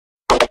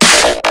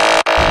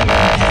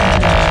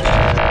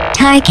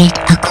Target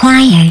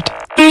acquired.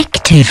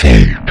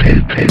 Activate.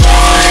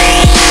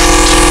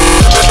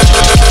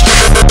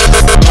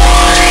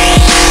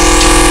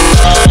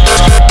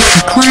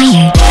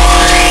 Acquired.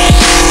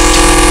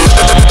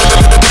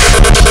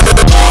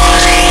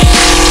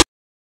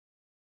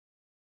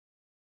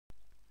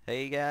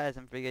 Hey guys,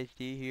 I'm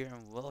McHD here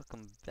and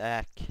welcome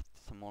back to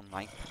some more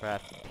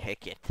Minecraft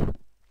Tekkit.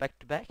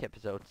 Back-to-back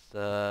episodes.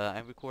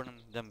 I'm recording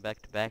them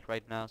back-to-back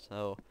right now,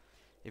 so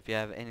if you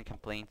have any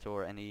complaints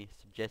or any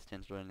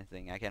suggestions or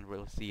anything, I can't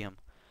really see them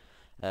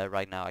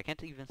right now. I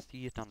can't even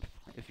see it on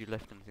if you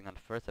left anything on the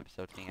first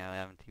episode, seeing I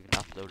haven't even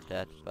uploaded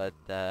that. But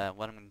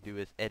what I'm going to do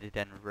is edit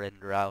and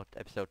render out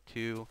episode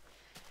 2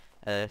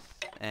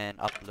 and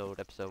upload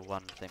episode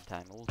 1 at the same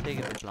time. It will take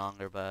a bit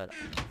longer, but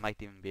I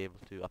might even be able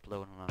to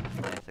upload on my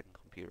second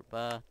computer,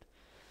 but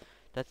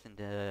that's in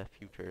the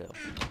future though.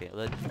 Okay,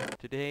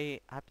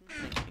 today I've been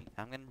thinking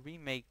I'm gonna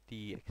remake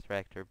the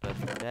extractor, but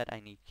for that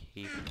I need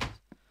cables.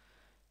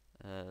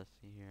 Let's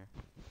see here.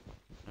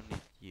 I don't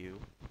need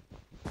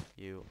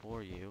you,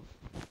 or you.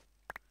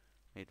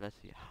 Wait, let's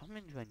see. How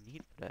many do I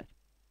need for that?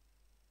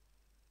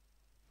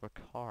 For a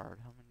card,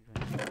 how many do I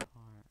need for a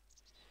card?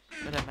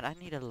 But I mean, I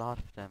need a lot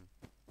of them.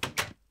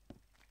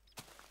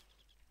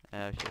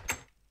 Oh shit.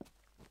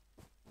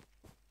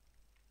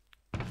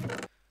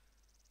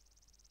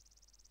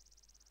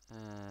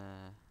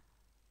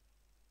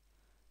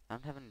 I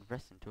don't have any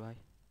resin, do I?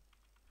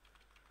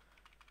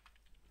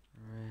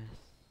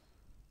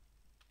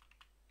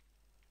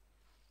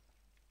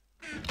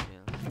 Okay,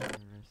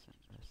 let's see.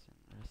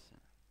 Resin.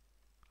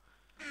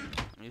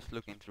 I'm just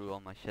looking through all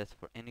my chests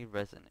for any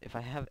resin. If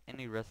I have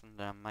any resin,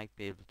 then I might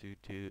be able to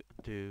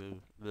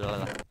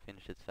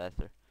finish it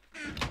faster.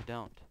 I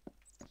don't.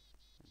 I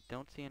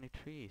don't see any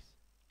trees.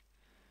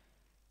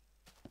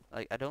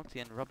 Like, I don't see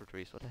any rubber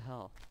trees. What the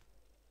hell?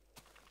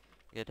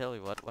 Yeah, tell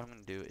you what I'm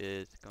gonna do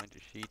is go into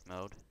sheet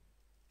mode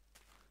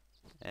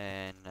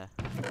and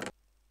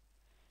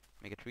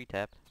make a tree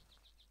tap.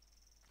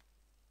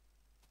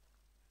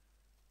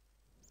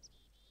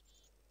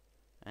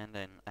 And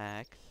then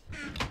axe.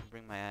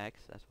 Bring my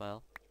axe as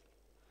well.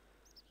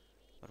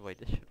 But wait,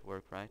 this should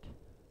work, right?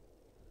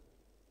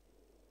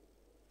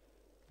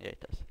 Yeah, it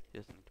does. It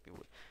doesn't need to be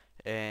wood.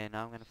 And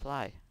now I'm gonna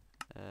fly.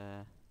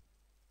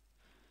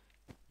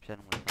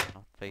 Chatting with someone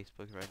on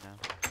Facebook right now.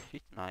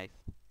 She's nice.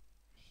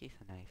 She's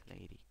a nice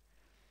lady.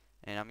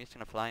 And I'm just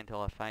gonna fly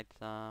until I find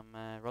some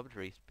rubber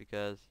trees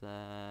because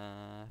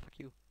fuck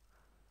you.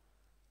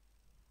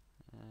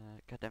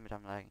 God damn it,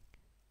 I'm lagging.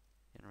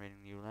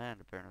 Generating new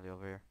land apparently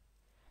over here.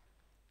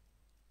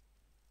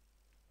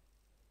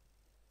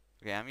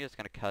 Okay, I'm just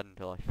gonna cut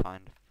until I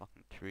find a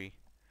fucking tree.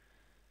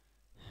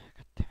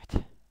 God damn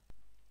it.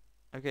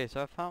 Okay,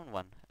 so I found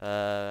one.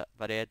 By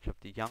the edge of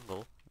the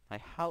jungle. My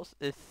house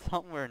is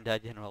somewhere in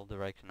that general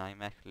direction.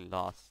 I'm actually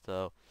lost,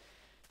 so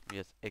let me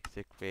just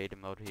exit creative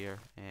mode here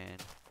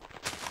and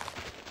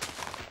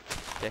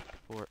check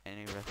for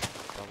any rest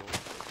bubbles.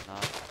 If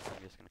not,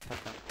 I'm just gonna cut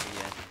down the tree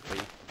and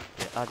wait.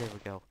 Yeah, ah, there we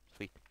go.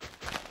 Sweet.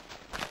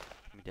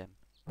 Give me them.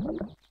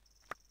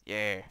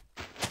 Yeah.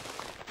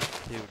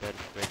 Dude, that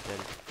is great.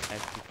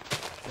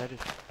 That is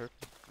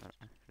perfect. No,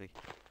 actually.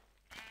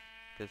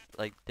 Because,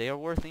 like, they are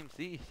worth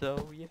MC,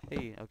 so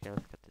yay. Okay,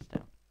 let's cut this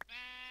down.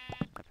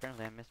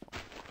 Apparently I missed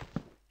one.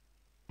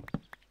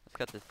 Let's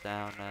cut this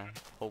down,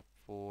 hope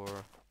for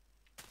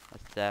a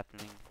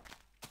sapling.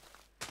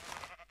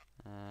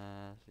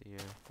 See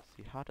here. Let's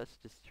see, how does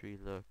this tree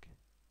look?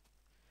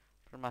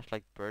 Pretty much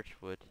like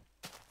birch wood.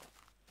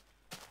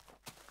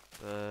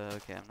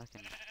 Okay, I'm not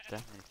gonna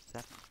definitely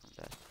saplings from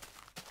that.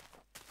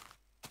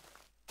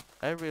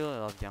 I really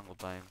love jungle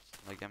biomes.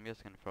 Like, I'm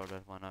just gonna throw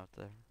that one out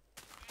there.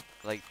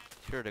 Like,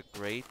 sure, they're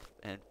great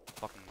and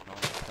fucking annoying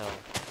as hell.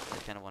 I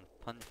kinda want to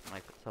punch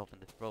myself in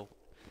the throat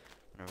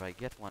whenever I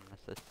get one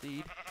as a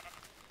seed.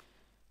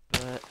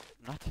 But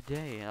not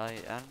today. I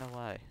don't know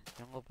why.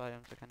 Jungle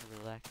biomes are kind of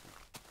relaxing.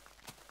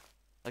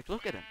 Like,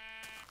 look at them.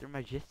 They're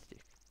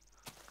majestic.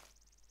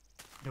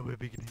 No way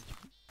big energy.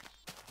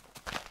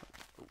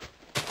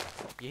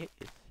 Yes.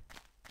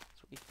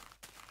 Sweet.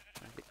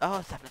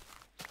 Oh, sapling.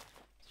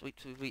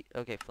 Sweet.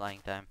 Okay,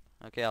 flying time.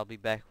 Okay, I'll be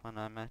back when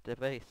I'm at the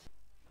base.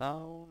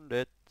 Found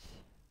it.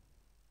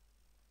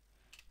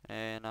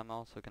 And I'm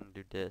also gonna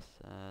do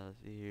this.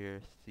 See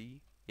here.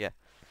 See? Yeah.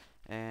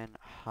 And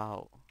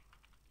how?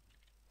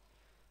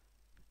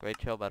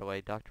 Great show, by the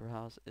way. Doctor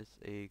House is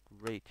a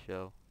great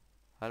show.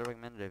 Highly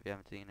recommend it if you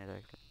haven't seen it,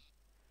 actually.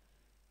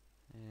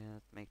 And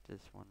let's make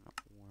this one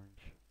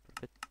orange.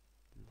 A bit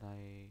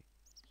light.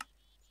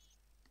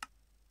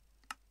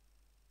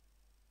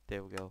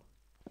 There we go.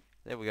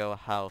 There we go, a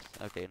house.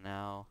 Okay,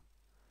 now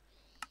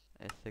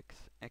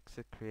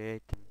exit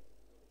create.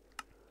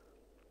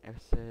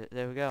 Exit.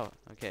 There we go.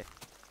 Okay.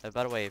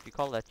 By the way, if you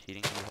call that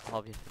cheating, you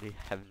obviously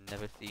have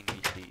never seen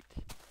me cheat.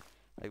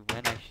 Like,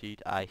 when I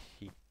cheat, I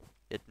cheat.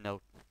 It's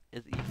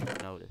easy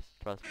to notice.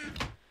 Trust me.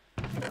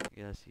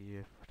 Yes,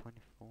 here for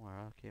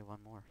 24. Okay,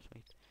 one more.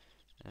 Sweet.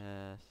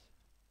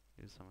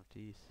 Use some of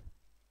these.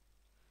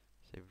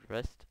 Save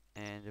rest,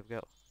 and there we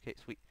go. Okay,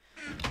 sweet.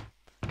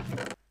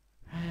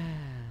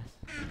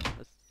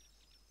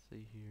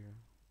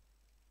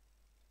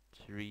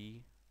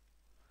 3.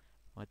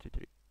 1, 2,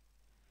 3.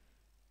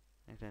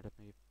 Next, let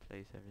me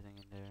place everything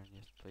in there and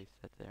just place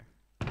that there.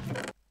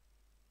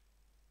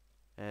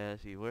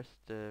 Let's see, where's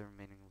the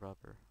remaining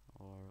rubber?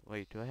 Or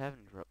wait, do I have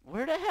any rubber?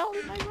 Where the hell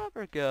did my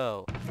rubber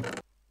go?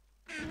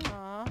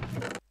 Aww.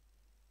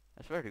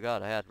 I swear to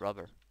God, I had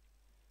rubber.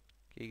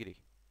 Giggity.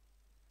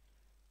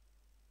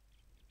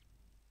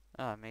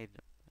 Oh, I made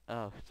them.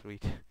 Oh,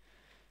 sweet.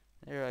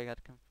 There, I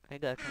got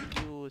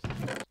confused.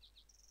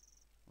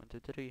 1, 2,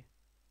 3.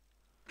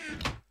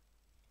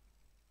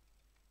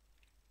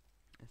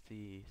 Let's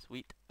see,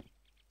 sweet.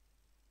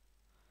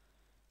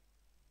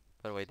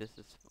 By the way, this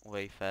is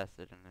way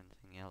faster than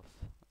anything else.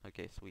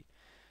 Okay, sweet.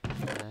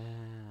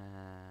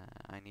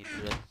 I need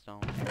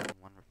redstone and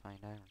 1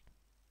 refined iron.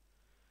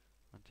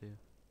 1, 2.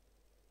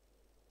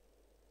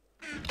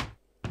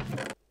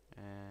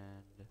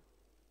 And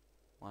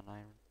 1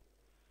 iron.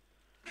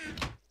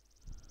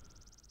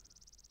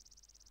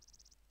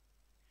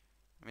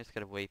 I'm just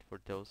gonna wait for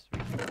those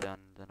 3 to be done,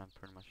 then I'm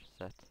pretty much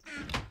set.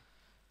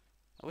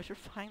 I wish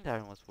refined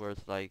iron was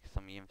worth like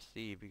some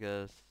EMC,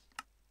 because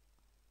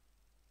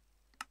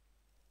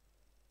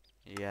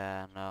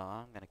yeah, no,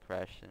 I'm gonna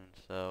crash soon,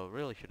 so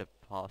really should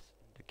have paused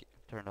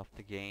turned off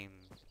the game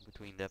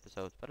between the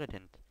episodes, but I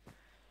didn't,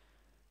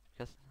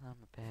 because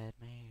I'm a bad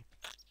man.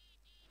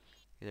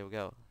 Okay, there we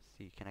go.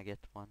 See, can I get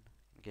one?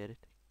 Get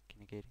it?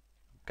 Can I get it?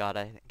 God,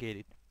 I get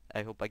it.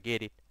 I hope I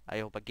get it. I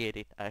hope I get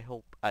it. I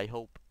hope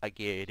I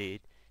get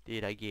it.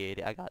 Did I get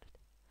it? I got it.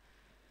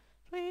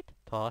 Sweet.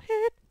 Talk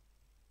it.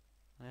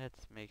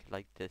 Let's make it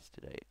like this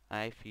today.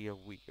 I feel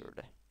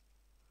weird.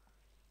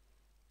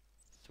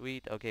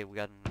 Sweet. Okay, we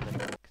got an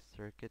electric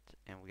circuit,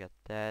 and we got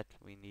that.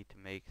 We need to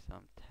make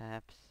some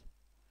taps.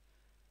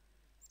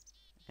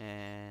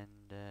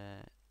 And,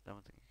 I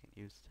don't think I can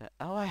use that.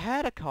 Oh, I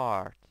had a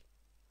cart!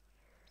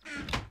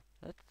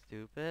 That's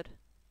stupid.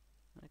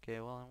 Okay,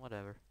 well, then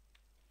whatever.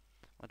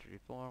 1, 2, 3,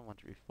 4, 1,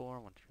 2, 3, 4,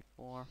 1, 2, 3,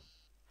 4,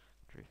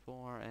 3,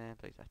 4, and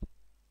place that.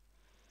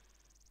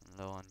 I'm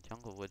low on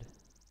jungle wood.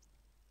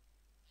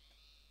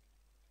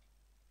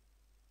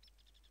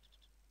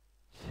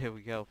 There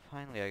we go.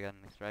 Finally, I got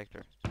an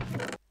extractor.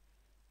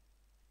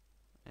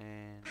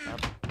 And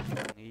up.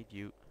 I need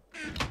you.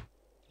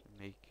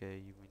 Make you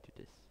into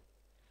this.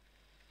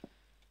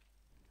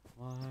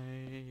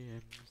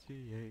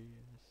 YMCA.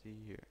 See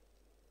here.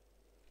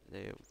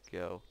 There we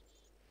go.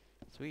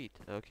 Sweet.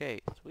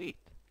 Okay, sweet.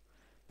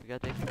 We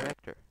got the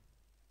extractor.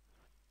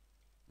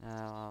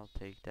 Now I'll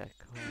take that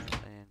coal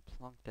and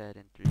plunk that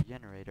into the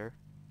generator.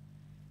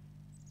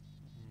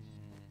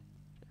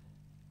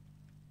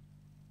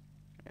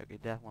 And okay,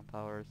 that one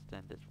powers,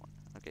 then this one.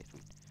 Okay,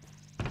 sweet.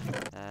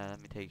 Let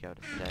me take out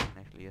a stack and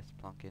actually just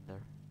plunk in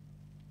there.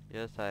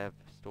 Yes, I have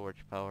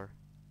storage power.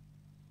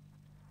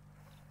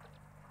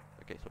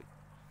 Okay, sweet.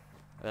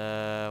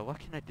 What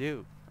can I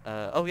do?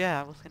 Oh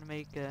yeah, I was gonna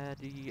make the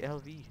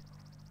LV.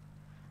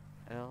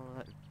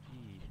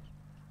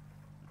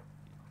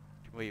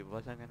 Wait,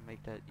 was I gonna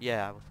make that?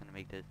 Yeah, I was gonna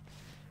make that.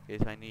 Okay,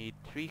 so I need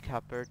 3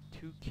 copper,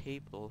 2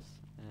 cables.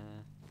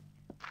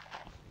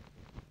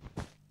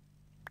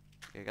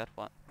 Okay, got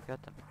one.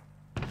 Got them.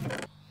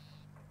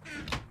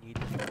 Need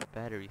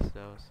batteries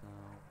though, so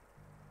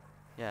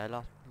yeah,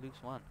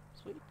 lose 1.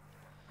 Sweet.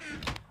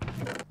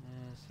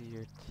 See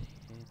your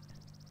tin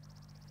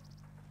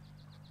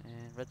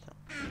and redstone.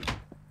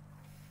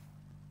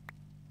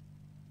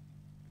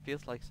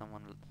 Feels like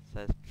someone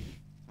says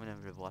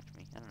whenever they watch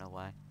me. I don't know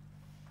why.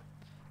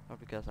 Or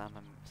because I'm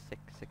a sick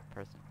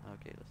person.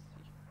 Okay, let's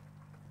see.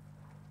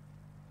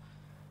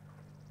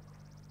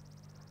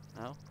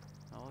 No?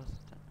 What was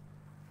it then?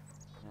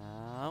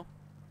 No?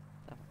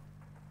 That one.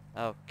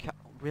 Oh,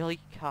 really?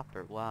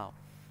 Copper, wow.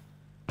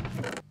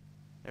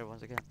 There it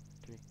was again.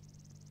 3.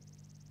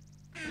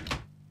 1, 2, 3.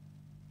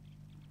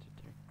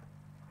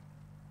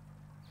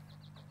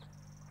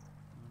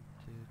 1,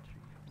 2,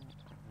 3,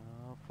 4.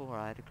 No, 4.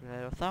 I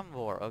declare some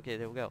more. Okay,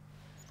 there we go.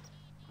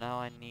 Now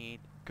I need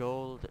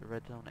gold,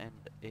 redstone,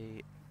 and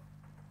a...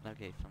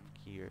 Okay, some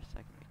gears.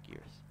 I can make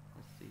gears.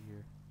 Let's see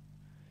here.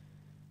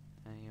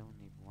 I only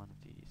need 1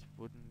 of these.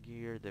 Wooden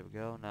gear. There we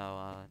go. Now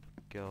I'll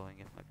go and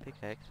get my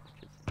pickaxe,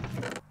 which is...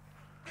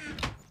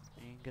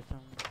 And get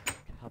some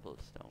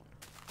cobblestone.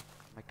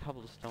 My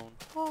cobblestone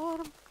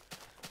farm.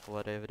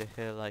 Whatever the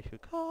hell I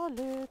should call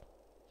it.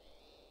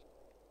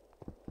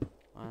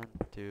 1,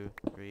 2,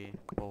 3,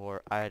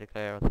 4. I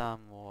declare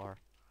some more.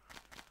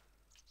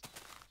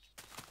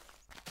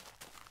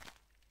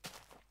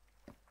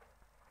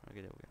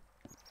 Okay, there we go.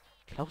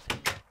 Close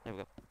it. There we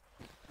go.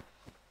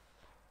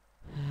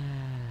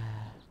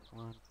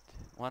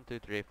 1, 2,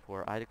 3,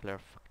 4. I declare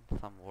fucking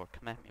some more.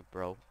 Come at me,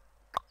 bro.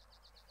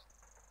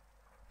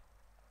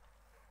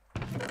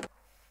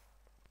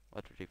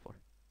 1, 2, 3, 4.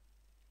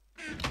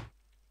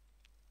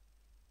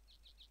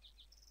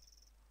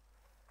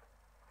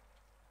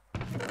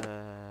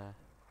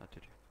 1, 2,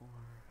 3, 4.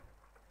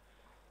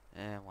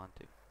 And 1,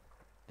 2.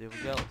 There we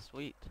go.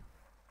 Sweet.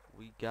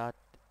 We got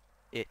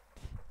it.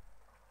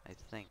 I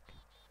think.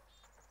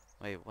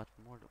 Wait, what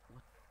more?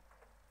 What?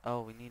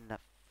 Oh, we need enough.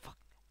 Fuck.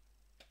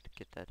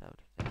 Get that out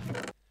of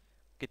there.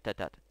 Get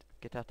that out.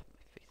 Get out of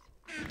my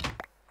face.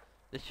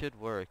 This should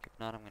work. If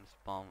not, I'm gonna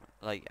spawn.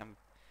 Like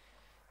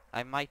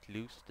I might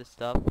lose the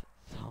stuff.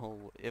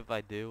 So if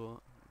I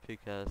do,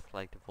 because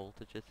like the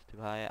voltage is too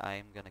high, I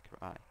am gonna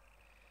cry.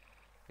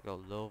 I go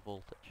low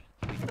voltage.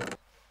 Sweet.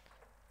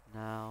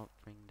 Now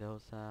bring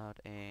those out,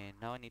 and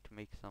now I need to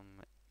make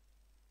some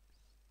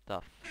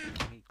stuff.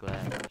 I need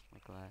glass. Where's my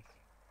glass?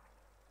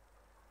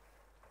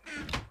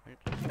 Where's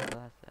the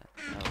glass at?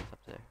 Oh, it's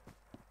up there.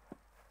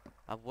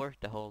 I've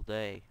worked the whole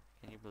day.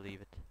 Can you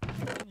believe it?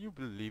 Can you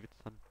believe it,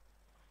 son?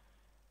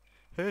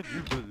 Can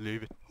you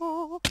believe it?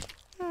 Oh,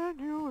 can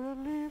you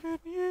believe in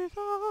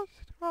Jesus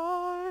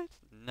Christ?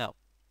 No.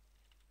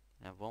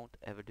 I won't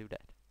ever do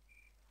that.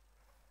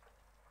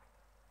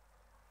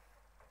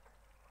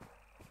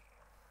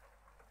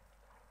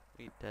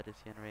 Wait, that is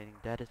generating.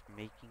 That is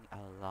making a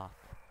lot.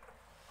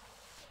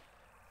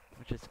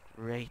 Which is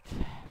great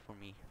for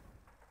me.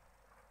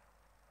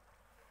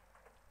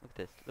 Look at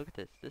this. Look at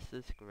this. This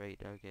is great.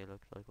 Okay,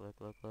 look.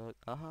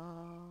 Ah,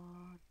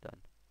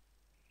 done.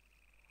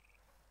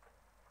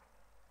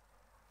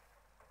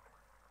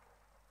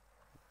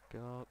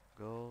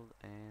 Gold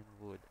and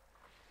wood.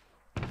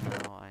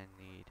 Now I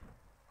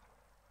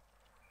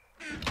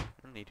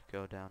don't need to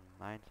go down and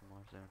mine some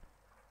more soon.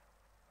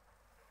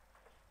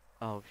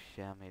 Oh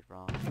shit, I made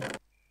wrong.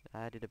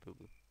 I did a boo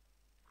boo.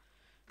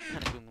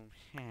 Kind of boom boom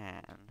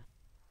shan.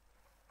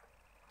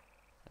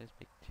 Let's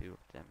make 2 of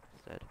them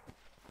instead.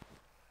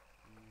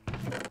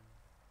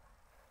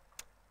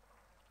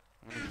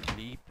 I'm gonna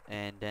sleep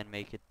and then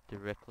make it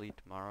directly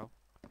tomorrow.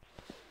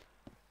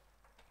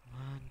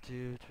 1,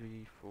 2,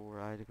 3,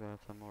 4. I grab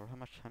some more. How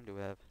much time do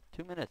we have?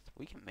 2 minutes.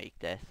 We can make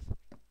this.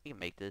 We can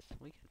make this.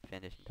 We can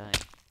finish in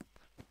time.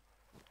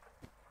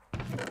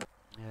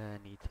 I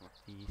need some of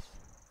these.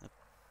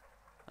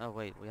 Oh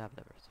wait, we have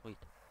lever. Sweet.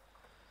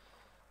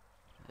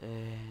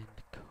 And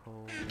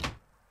coal.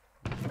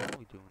 What are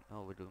we doing?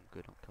 Oh, we're doing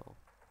good on coal.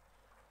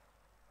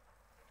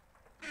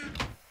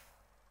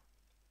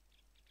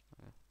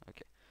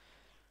 Okay.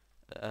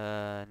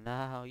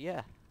 Now,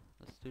 yeah.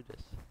 Let's do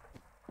this.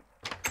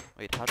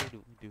 Wait, how do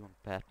we do on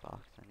bat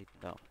box? I need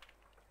to know.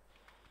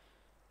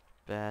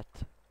 Bat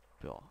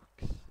box.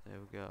 There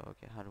we go.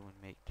 Okay, how do we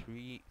make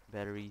 3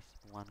 batteries,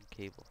 1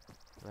 cable?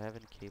 Do I have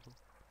any cable?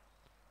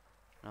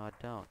 No, I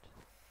don't.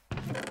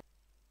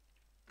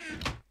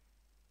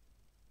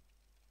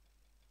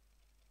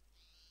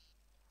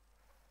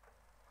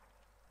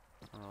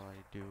 Oh,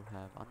 I do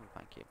have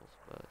undefined cables,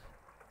 but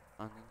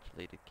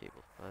uninsulated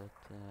cables, but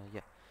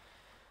yeah.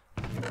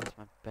 So that's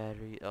my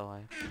battery. Oh,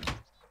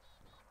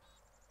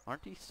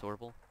 aren't these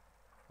sortable?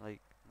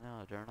 Like,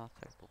 no, they're not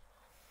sortable.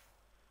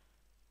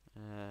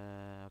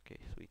 Okay,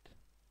 sweet.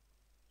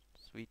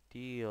 Sweet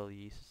deal,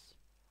 yes.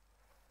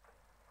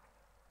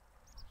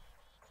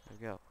 There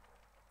we go.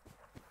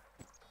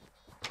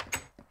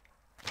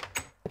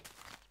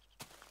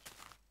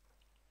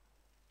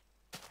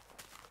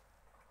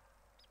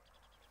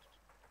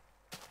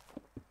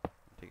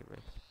 Take a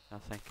rest. Oh,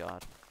 thank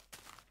God.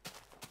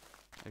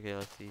 Okay,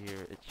 let's see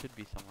here. It should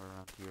be somewhere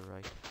around here,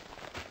 right?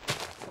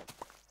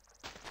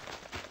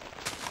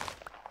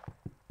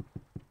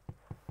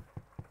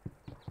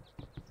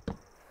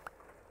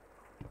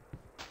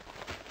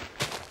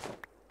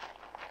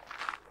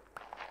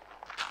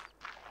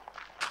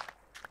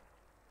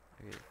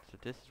 Okay, so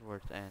this is where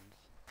it ends.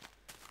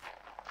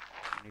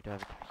 I need to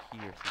have it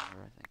here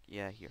somewhere, I think.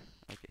 Yeah, here.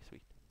 Okay,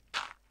 sweet.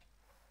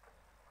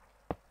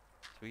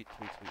 Sweet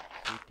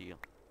deal.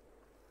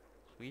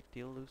 Sweet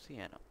deal,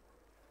 Luciano.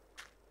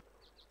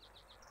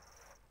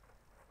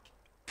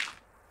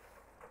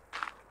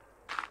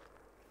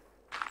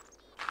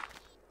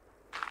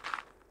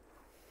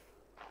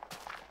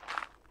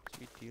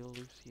 Sweet deal,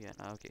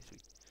 Luciana. Okay,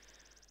 sweet.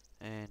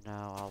 And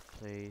now I'll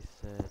place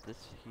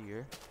this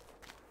here.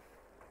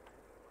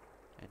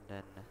 And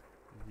then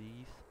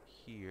these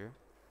here.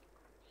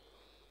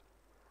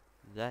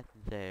 That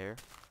there.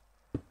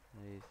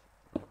 Is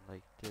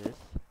like this.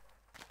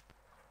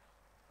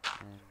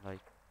 And like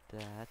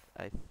that.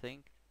 I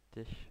think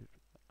this should...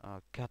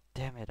 Oh, god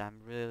damn it.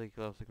 I'm really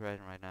close to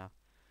grinding right now.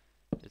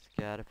 Just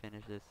gotta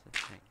finish this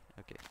thing.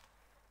 Okay.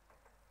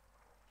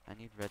 I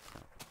need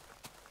redstone.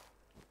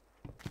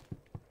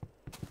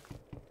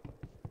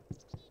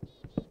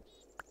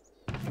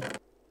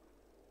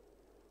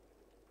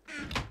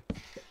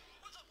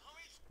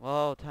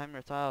 Whoa,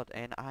 timer's out,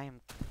 and I am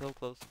so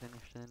close to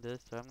finishing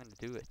this, so I'm gonna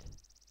do it.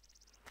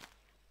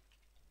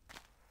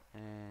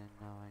 And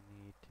now I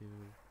need to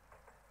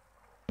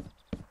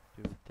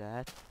do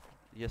that,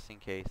 just in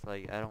case.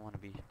 Like, I want to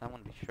be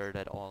sure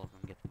that all of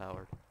them get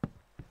powered.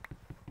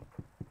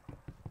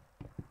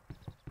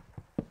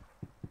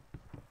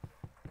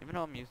 Even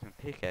though I'm using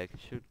a pickaxe,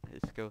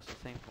 it goes the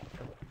same.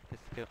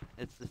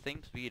 It's the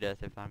same speed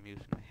as if I'm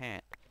using my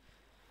hand,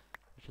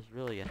 which is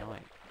really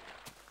annoying.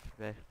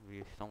 That would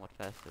be somewhat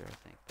faster, I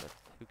think, but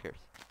who cares?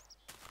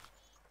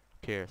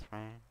 Who cares,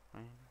 right?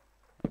 Okay,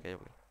 there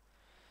we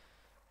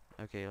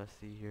go. Okay, let's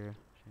see here.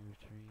 2,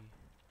 3.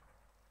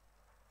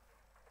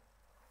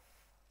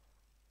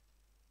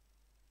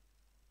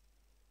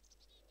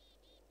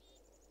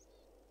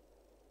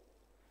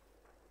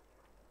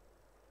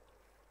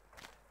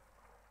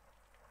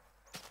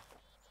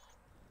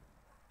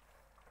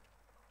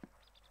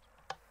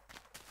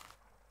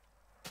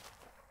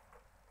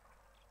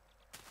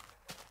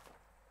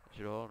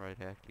 it all right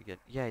actually get.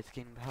 Yeah, it's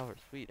gaining power,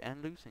 sweet,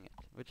 and losing it,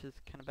 which is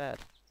kind of bad.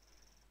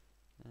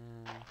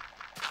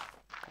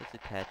 Let's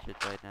attach it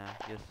right now,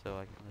 just so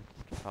I can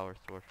let this power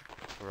source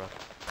for us.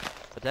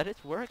 But that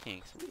is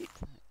working, sweet.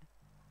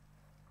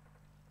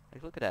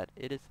 Like, look at that.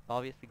 It is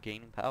obviously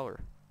gaining power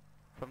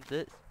from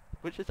this,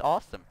 which is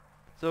awesome.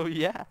 So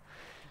yeah,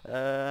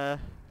 I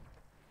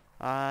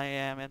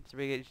am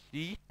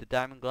MCBHD, the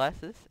diamond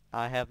glasses.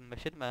 I have a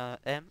machinima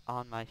M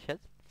on my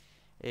chest,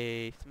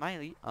 a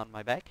smiley on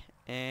my back,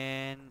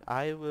 and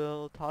I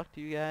will talk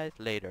to you guys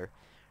later.